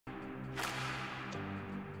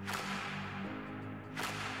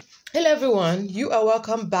Hello everyone, you are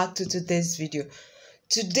welcome back to today's video.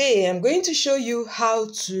 Today I'm going to show you how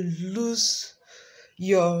to lose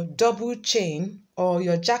your double chain or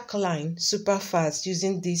your jackline super fast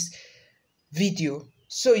using this video.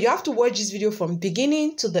 So you have to watch this video from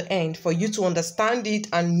beginning to the end for you to understand it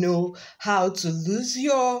and know how to lose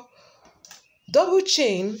your double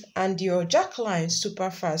chain and your jackline super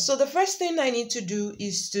fast. So the first thing I need to do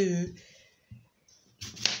is to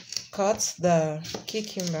cut the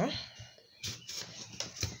cucumber.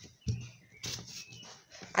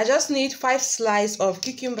 I just need 5 slices of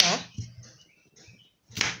cucumber.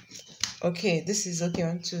 Okay, this is okay.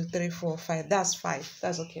 1, 2, 3, 4, 5. That's 5.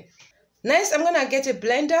 That's okay. Next, I'm gonna get a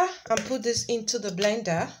blender and put this into the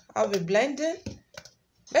blender. I'll be blending.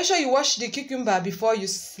 Make sure you wash the cucumber before you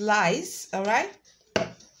slice. All right.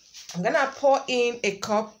 I'm gonna pour in a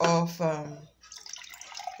cup of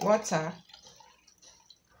water.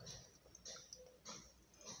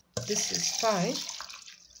 This is fine.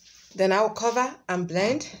 Then I'll cover and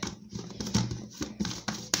blend.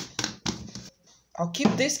 I'll keep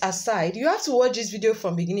this aside. You have to watch this video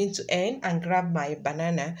from beginning to end and grab my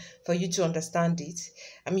banana for you to understand it.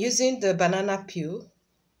 I'm using the banana peel.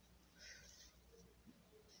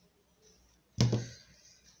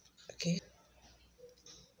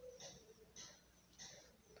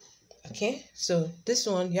 Okay, so this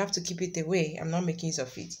one you have to keep it away. I'm not making use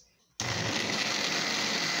of it.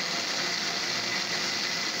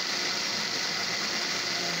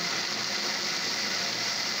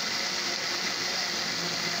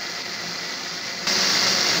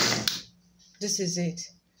 This is it.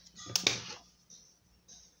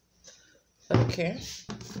 Okay.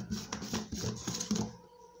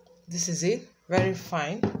 This is it. Very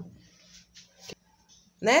fine. Okay.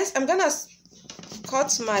 Next, I'm gonna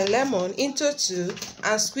cut my lemon into 2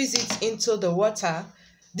 and squeeze it into the water.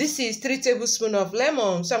 This is 3 tablespoons of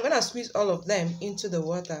lemon, so I'm gonna squeeze all of them into the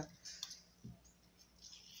water.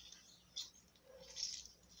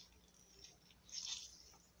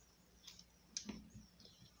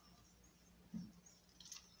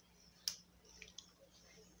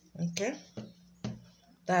 Okay,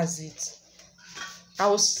 that's it. I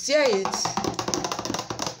will stir it.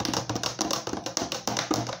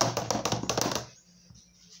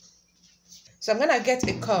 So I'm gonna get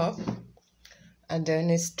a cup and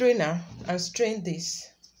then a strainer and strain this.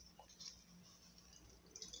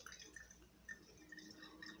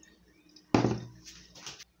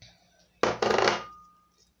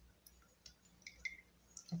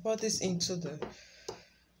 Pour this into the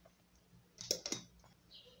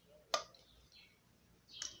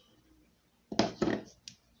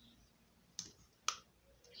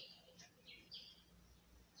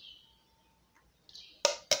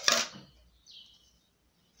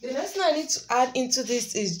The next thing I need to add into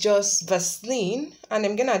this is just Vaseline, and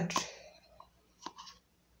I'm gonna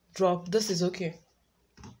drop. This is okay.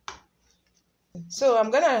 So I'm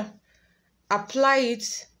gonna apply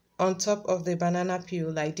it on top of the banana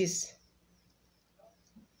peel like this.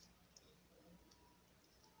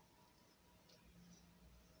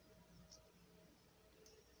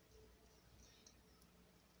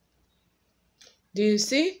 Do you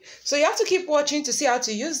see? So you have to keep watching to see how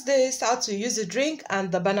to use this, how to use the drink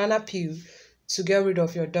and the banana peel to get rid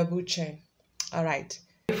of your double chain. All right.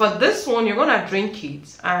 For this one, you're gonna drink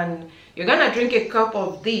it, and you're gonna drink a cup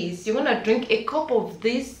of this. You're gonna drink a cup of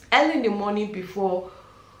this early in the morning before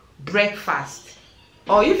breakfast.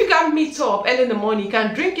 Or if you can't meet up early in the morning, you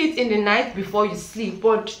can drink it in the night before you sleep.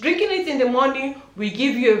 But drinking it in the morning will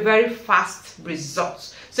give you a very fast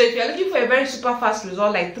result. So if you're looking for a very super fast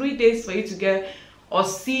result, like 3 days for you to get or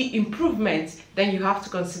see improvements, then you have to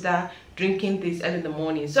consider drinking this early in the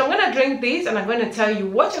morning. So I'm gonna drink this, and I'm gonna tell you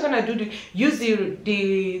what you're gonna do to use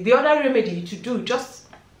the other remedy to do. Just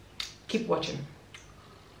keep watching.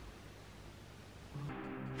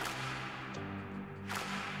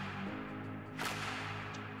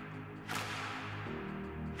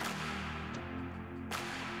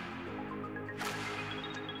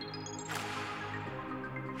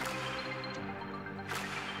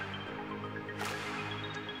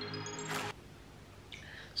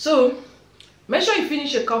 So make sure you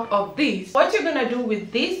finish a cup of this. What you're gonna do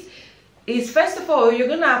with this is, first of all, you're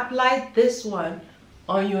gonna apply this one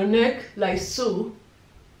on your neck like so.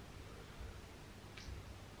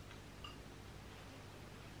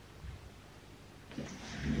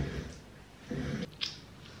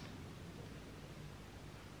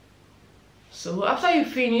 So after you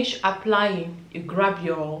finish applying, you grab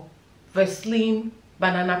your Vaseline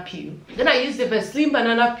banana peel. Then I use the Vaseline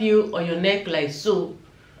banana peel on your neck like so.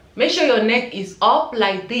 Make sure your neck is up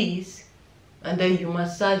like this, and then you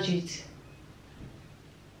massage it.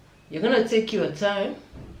 You're gonna take your time.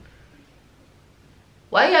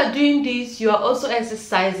 While you're doing this, you are also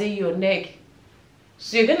exercising your neck.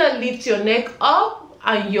 So you're gonna lift your neck up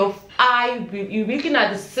and your eye, you're looking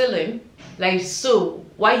at the ceiling like so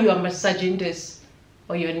while you are massaging this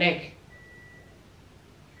on your neck.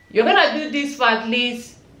 You're gonna do this for at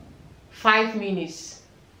least 5 minutes.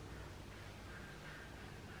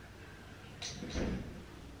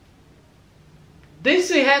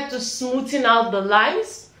 This will help to smoothen out the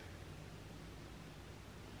lines.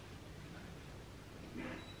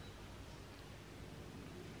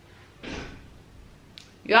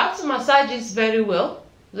 You have to massage this very well.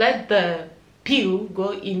 Let the peel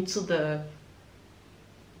go into the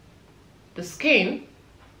skin.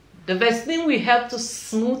 The Vaseline will help to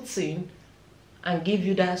smoothen and give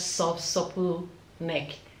you that soft, supple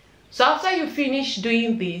neck. So after you finish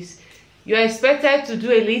doing this, you're expected to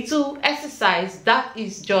do a little exercise that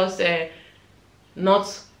is just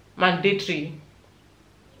not mandatory.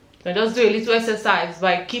 You just do a little exercise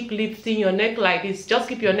by keep lifting your neck like this. Just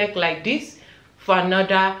keep your neck like this for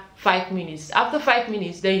another 5 minutes. After 5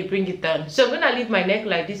 minutes, then you bring it down. So I'm gonna leave my neck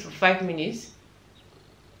like this for 5 minutes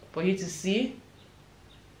for you to see.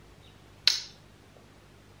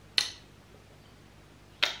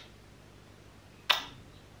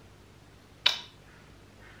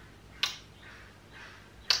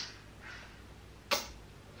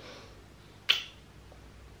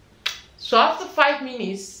 So after 5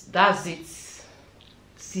 minutes, that's it.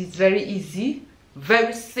 See, it's very easy,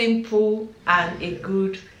 very simple, and a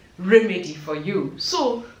good remedy for you.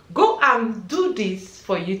 So go and do this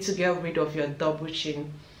for you to get rid of your double chin,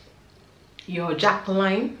 your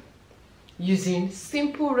jawline, using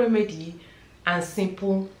simple remedy and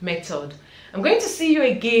simple method. I'm going to see you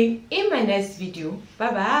again in my next video.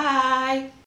 Bye bye.